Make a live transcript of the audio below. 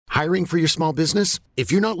Hiring for your small business?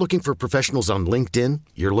 If you're not looking for professionals on LinkedIn,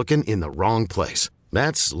 you're looking in the wrong place.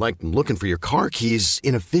 That's like looking for your car keys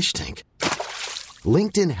in a fish tank.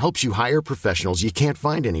 LinkedIn helps you hire professionals you can't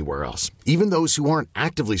find anywhere else, even those who aren't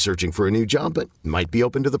actively searching for a new job but might be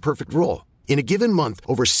open to the perfect role. In a given month,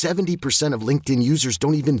 over 70% of LinkedIn users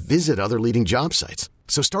don't even visit other leading job sites.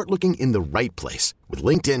 So start looking in the right place. With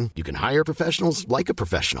LinkedIn, you can hire professionals like a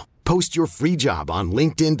professional. Post your free job on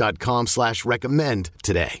linkedin.com/recommend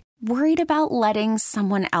today. Worried about letting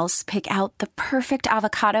someone else pick out the perfect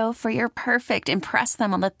avocado for your perfect impress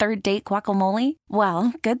them on the third date guacamole?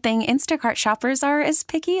 Well, good thing Instacart shoppers are as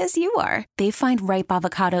picky as you are. They find ripe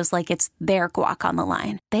avocados like it's their guac on the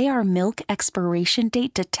line. They are milk expiration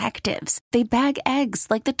date detectives. They bag eggs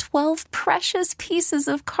like the 12 precious pieces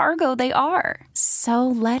of cargo they are. So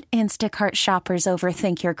let Instacart shoppers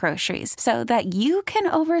overthink your groceries so that you can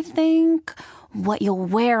overthink what you'll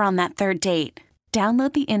wear on that third date.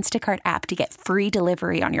 Download the Instacart app to get free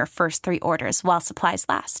delivery on your first 3 orders while supplies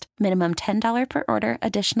last. Minimum $10 per order.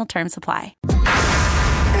 Additional terms apply.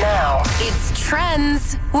 Now, it's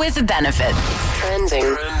Trends with Benefits.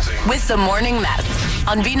 Trending with the Morning Mess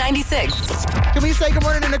on B96. Can we say good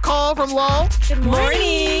morning to Nicole from Lowell? Good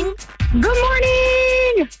morning. Good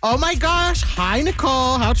morning. Oh my gosh. Hi,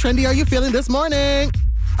 Nicole. How trendy are you feeling this morning?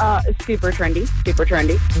 Super trendy. Super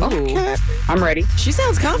trendy. Okay. I'm ready. She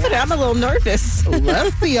sounds confident. I'm a little nervous.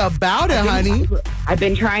 Let's see about it, honey. I've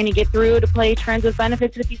been trying to get through to play Trends with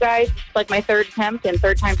Benefits with you guys. It's like my third attempt and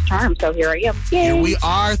third time's charm, so here I am. Yay. Here we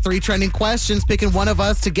are, 3 trending questions, picking one of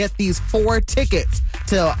us to get these 4 tickets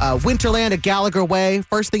to Winterland at Gallagher Way.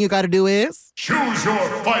 First thing you got to do is... choose your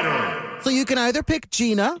fighter. So you can either pick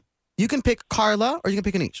Gina, you can pick Carla, or you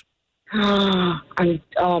can pick Anish.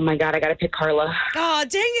 Oh my God, I gotta pick Carla. Oh,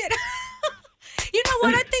 dang it. You know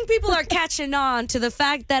what? I think people are catching on to the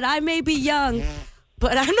fact that I may be young,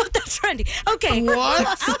 but I'm not that trendy. Okay. What?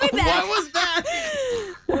 I'll be back. What was that?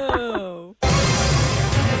 Oh.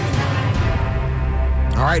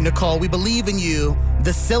 All right, Nicole, we believe in you.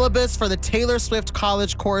 The syllabus for the Taylor Swift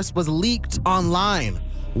college course was leaked online.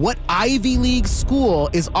 What Ivy League school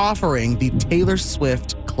is offering the Taylor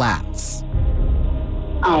Swift class?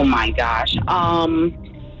 Oh my gosh.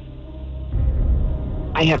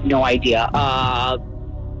 I have no idea.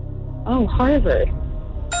 Harvard.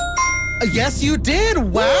 Yes, you did.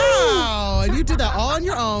 Wow. And you did that all on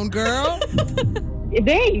your own, girl.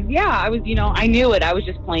 I was, I knew it. I was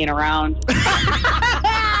just playing around.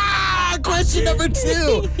 Question number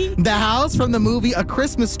 2. The house from the movie A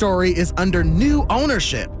Christmas Story is under new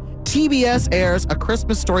ownership. TBS airs A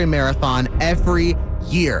Christmas Story marathon every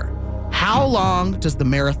year. How long does the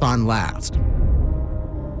marathon last?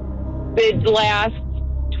 It lasts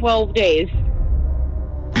 12 days.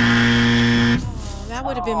 That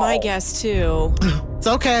would have been my guess, too. It's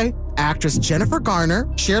okay. Actress Jennifer Garner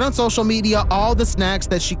shared on social media all the snacks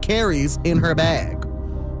that she carries in her bag.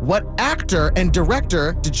 What actor and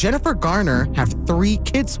director did Jennifer Garner have 3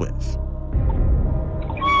 kids with?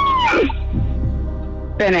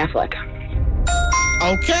 Ben Affleck.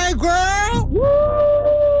 Okay, girl. Woo!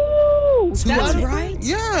 That's right.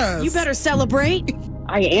 Yes. You better celebrate.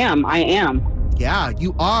 I am. Yeah,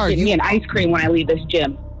 you are. Give me an ice cream when I leave this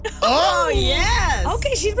gym. Oh, yes.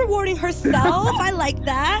 Okay, she's rewarding herself. I like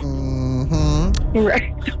that. Mm-hmm.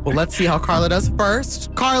 Right. Well, let's see how Carla does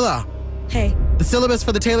first. Carla. Hey. The syllabus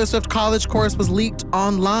for the Taylor Swift college course was leaked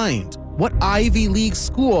online. What Ivy League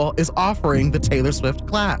school is offering the Taylor Swift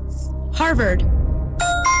class? Harvard.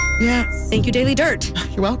 Yes. Thank you, Daily Dirt.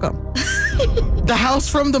 You're welcome. The house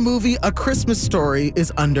from the movie A Christmas Story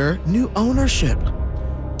is under new ownership.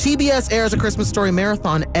 TBS airs A Christmas Story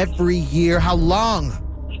marathon every year. How long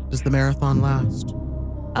does the marathon last?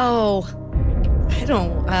 Oh, I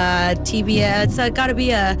don't, TBS, it's got to be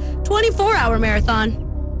a 24-hour marathon.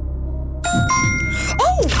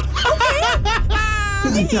 Oh,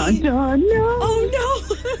 okay. No. Oh, no.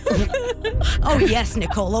 Oh, yes,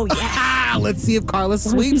 Nicole. Oh, yes. Let's see if Carla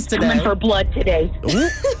sweeps today. Coming for blood today.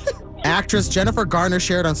 Actress Jennifer Garner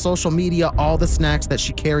shared on social media all the snacks that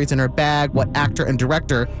she carries in her bag. What actor and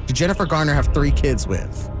director did Jennifer Garner have 3 kids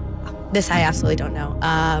with? This I absolutely don't know.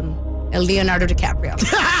 Leonardo DiCaprio.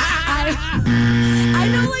 I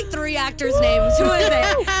know like 3 actors' names. Who is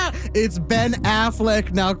it? It's Ben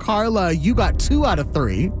Affleck. Now, Carla, you got 2 out of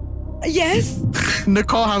 3. Yes.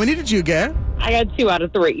 Nicole, how many did you get? I got 2 out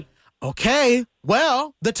of 3. Okay.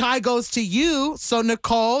 Well, the tie goes to you. So,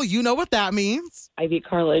 Nicole, you know what that means. I beat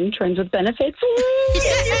Carla in Trends with Benefits.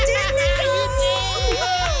 Yes, you did, Nicole. You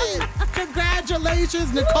did. Congratulations.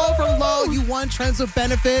 Congratulations, Nicole from Lowell. You won Trends with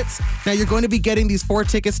Benefits. Now you're going to be getting these 4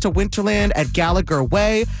 tickets to Winterland at Gallagher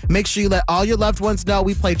Way. Make sure you let all your loved ones know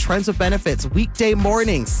we play Trends with Benefits weekday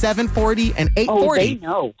mornings, 7:40 and 8:40. Oh, they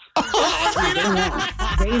know.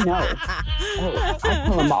 They know. Oh, I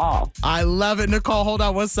tell them all. I love it. Nicole, hold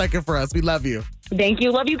on one second for us. We love you. Thank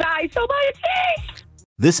you. Love you guys so much.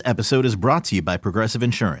 This episode is brought to you by Progressive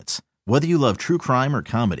Insurance. Whether you love true crime or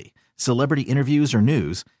comedy, celebrity interviews or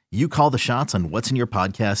news, you call the shots on what's in your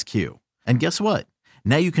podcast queue. And guess what?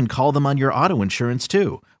 Now you can call them on your auto insurance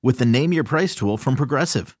too with the Name Your Price tool from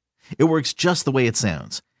Progressive. It works just the way it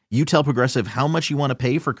sounds. You tell Progressive how much you want to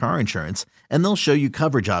pay for car insurance, and they'll show you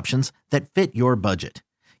coverage options that fit your budget.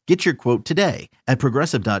 Get your quote today at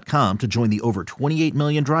Progressive.com to join the over 28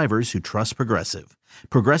 million drivers who trust Progressive.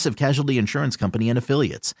 Progressive Casualty Insurance Company and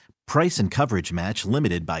Affiliates. Price and coverage match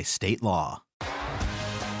limited by state law.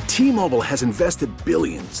 T-Mobile has invested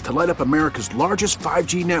billions to light up America's largest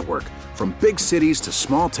 5G network, from big cities to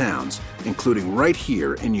small towns, including right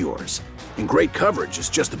here in yours. And great coverage is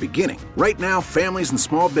just the beginning. Right now, families and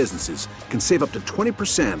small businesses can save up to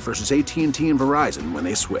 20% versus AT&T and Verizon when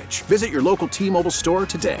they switch. Visit your local T-Mobile store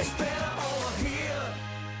today.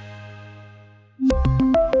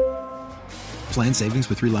 Plan savings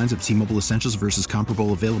with 3 lines of T-Mobile Essentials versus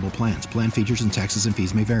comparable available plans. Plan features and taxes and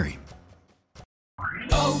fees may vary.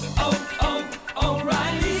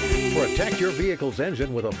 Protect your vehicle's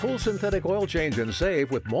engine with a full synthetic oil change and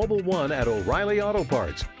save with Mobil 1 at O'Reilly Auto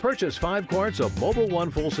Parts. Purchase 5 quarts of Mobil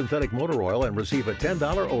 1 full synthetic motor oil and receive a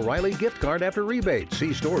 $10 O'Reilly gift card after rebate.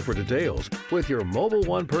 See store for details. With your Mobil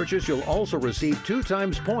 1 purchase, you'll also receive 2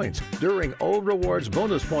 times points during O Rewards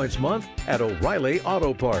Bonus Points Month at O'Reilly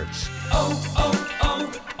Auto Parts.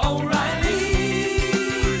 O'Reilly